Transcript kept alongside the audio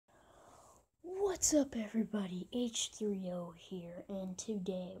What's up everybody, H3O here, and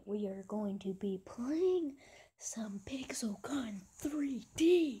today we are going to be playing some Pixel Gun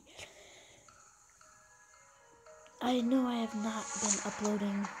 3D. I know I have not been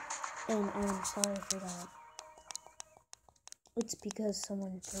uploading, and I'm sorry for that. It's because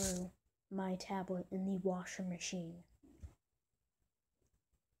someone threw my tablet in the washer machine.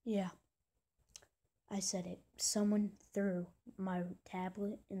 Yeah, I said it. Someone threw my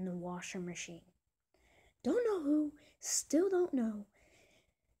tablet in the washer machine. Don't know who, still don't know.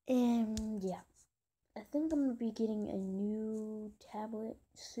 And yeah, I think I'm gonna be getting a new tablet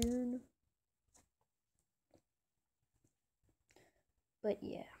soon. But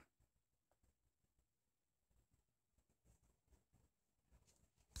yeah.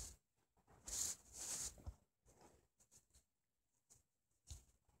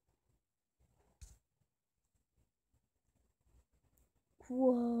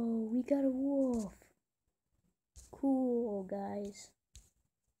 Whoa, we got a wolf. Cool, guys.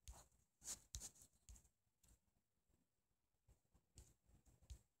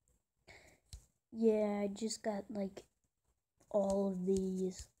 Yeah, I just got like all of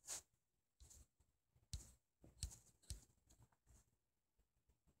these.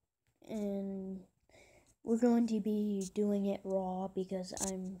 And we're going to be doing it raw because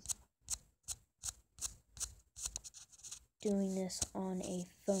I'm doing this on a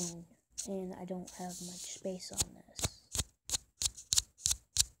phone and I don't have much space on this.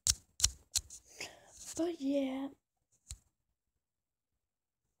 But yeah.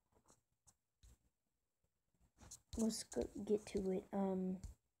 Let's get to it. Oh,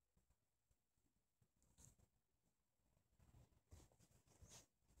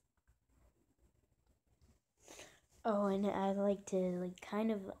 and I like to,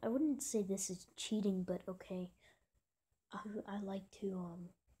 kind of, I wouldn't say this is cheating, but okay. I like to,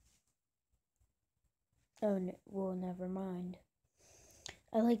 oh, well, never mind.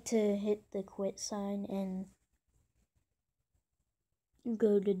 I like to hit the quit sign and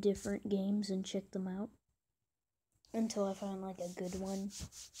go to different games and check them out until I find, like, a good one.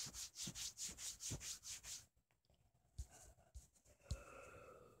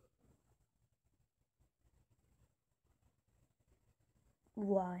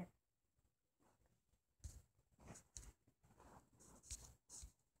 Why?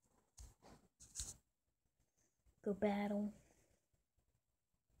 Go battle.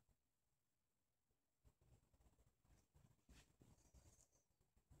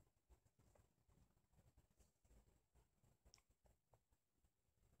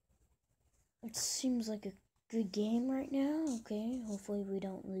 It seems like a good game right now. Okay, hopefully we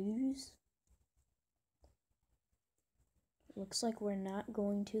don't lose. Looks like we're not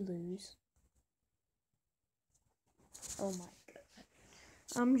going to lose. Oh my god.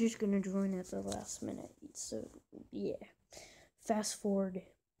 I'm just gonna join at the last minute. So, yeah. Fast forward.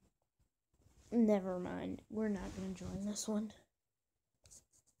 Never mind. We're not gonna join this one.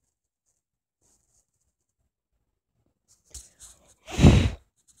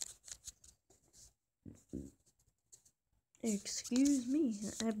 Excuse me,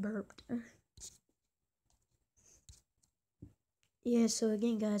 I burped. Yeah, so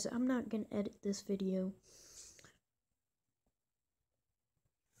again, guys, I'm not gonna edit this video.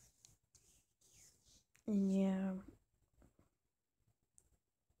 And yeah.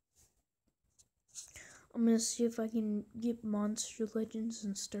 I'm gonna see if I can get Monster Legends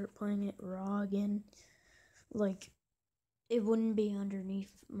and start playing it raw again. Like, it wouldn't be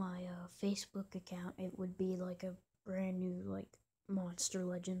underneath my Facebook account. It would be like a brand new, like, Monster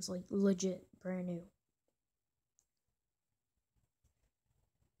Legends, like, legit brand new.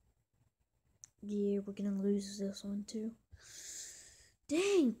 Yeah, we're gonna lose this one too.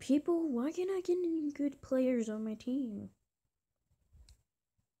 Dang, people, why can't I get any good players on my team?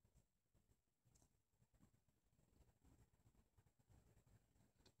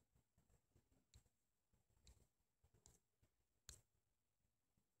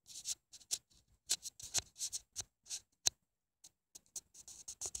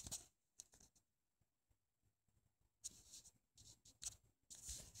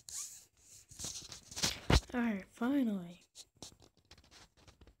 Alright, finally.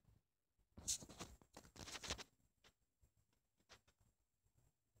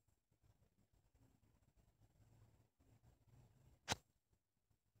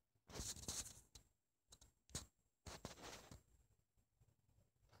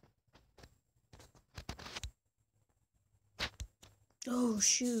 Oh,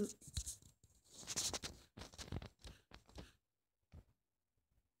 shoot.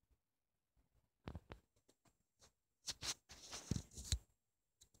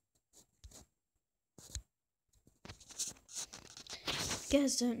 you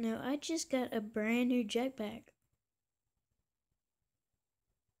guys don't know, I just got a brand new jetpack.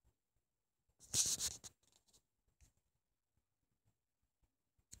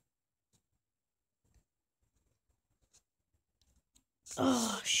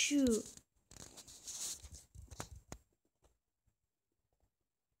 Oh, shoot.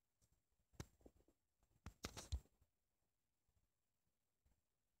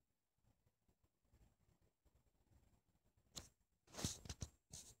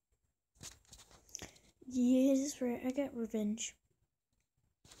 Yeah, that's right. I got revenge.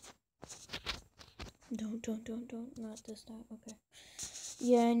 Don't. Not this time. Okay.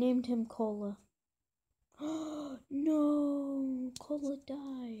 Yeah, I named him Cola. No, Cola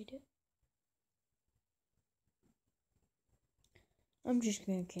died. I'm just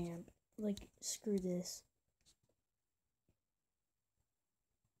gonna camp. Like, screw this.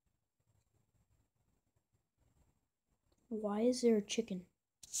 Why is there a chicken?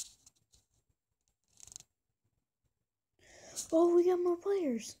 Oh, we got more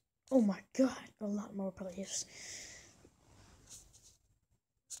players. Oh my god, a lot more players.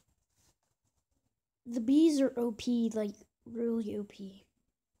 The bees are OP, like, really OP.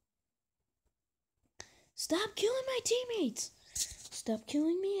 Stop killing my teammates! Stop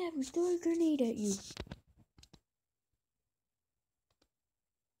killing me, I will throw a grenade at you.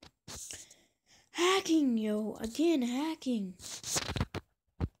 Hacking, yo! Again, hacking!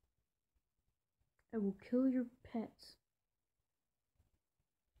 I will kill your pets.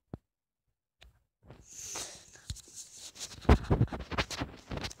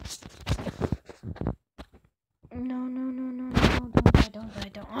 No,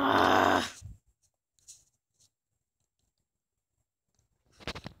 don't die. Ah!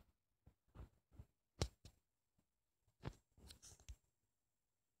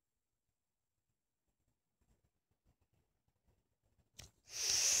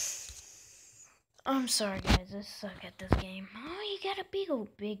 I'm sorry, guys. I suck at this game. Oh, you got a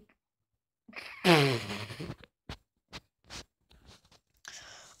big.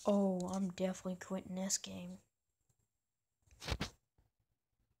 Oh, I'm definitely quitting this game.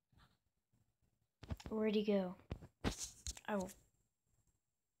 Where'd he go? I will.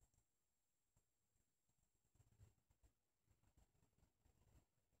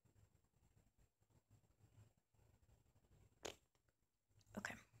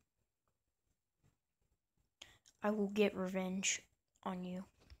 Okay. I will get revenge on you.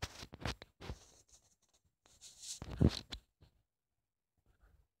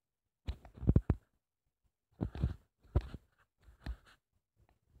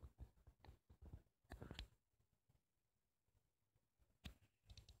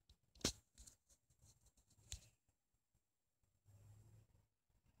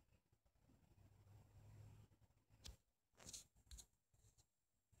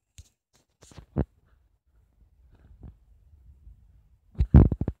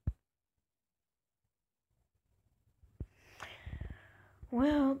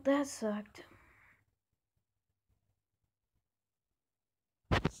 Well, that sucked.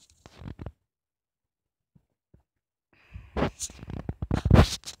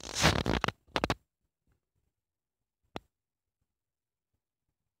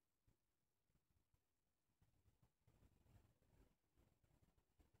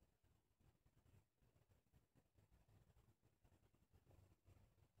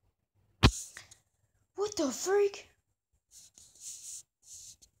 What the freak?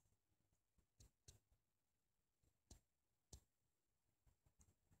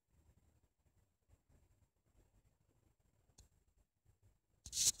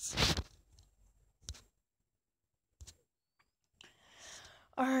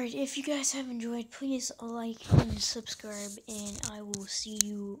 Alright, if you guys have enjoyed, please like and subscribe, and I will see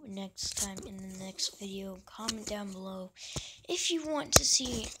you next time in the next video. Comment down below if you want to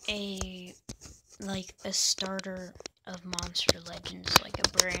see a starter of Monster Legends, like a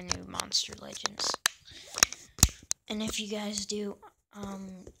brand new Monster Legends. And if you guys do,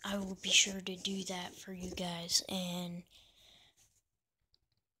 I will be sure to do that for you guys. And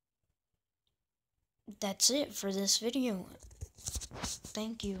that's it for this video.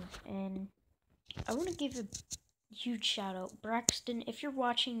 Thank you, and I want to give a huge shout out, Braxton. If you're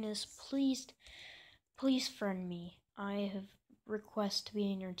watching this, please friend me. I have request to be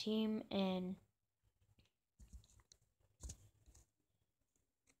in your team, and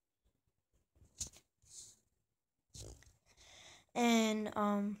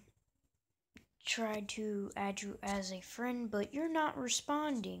tried to add you as a friend, but you're not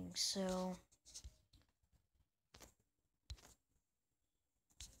responding, so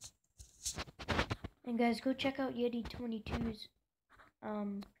and guys, go check out Yeti 22's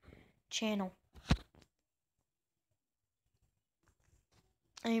channel.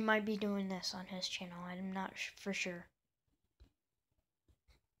 And he might be doing this on his channel. I'm not for sure.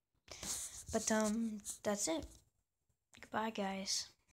 But that's it. Goodbye, guys.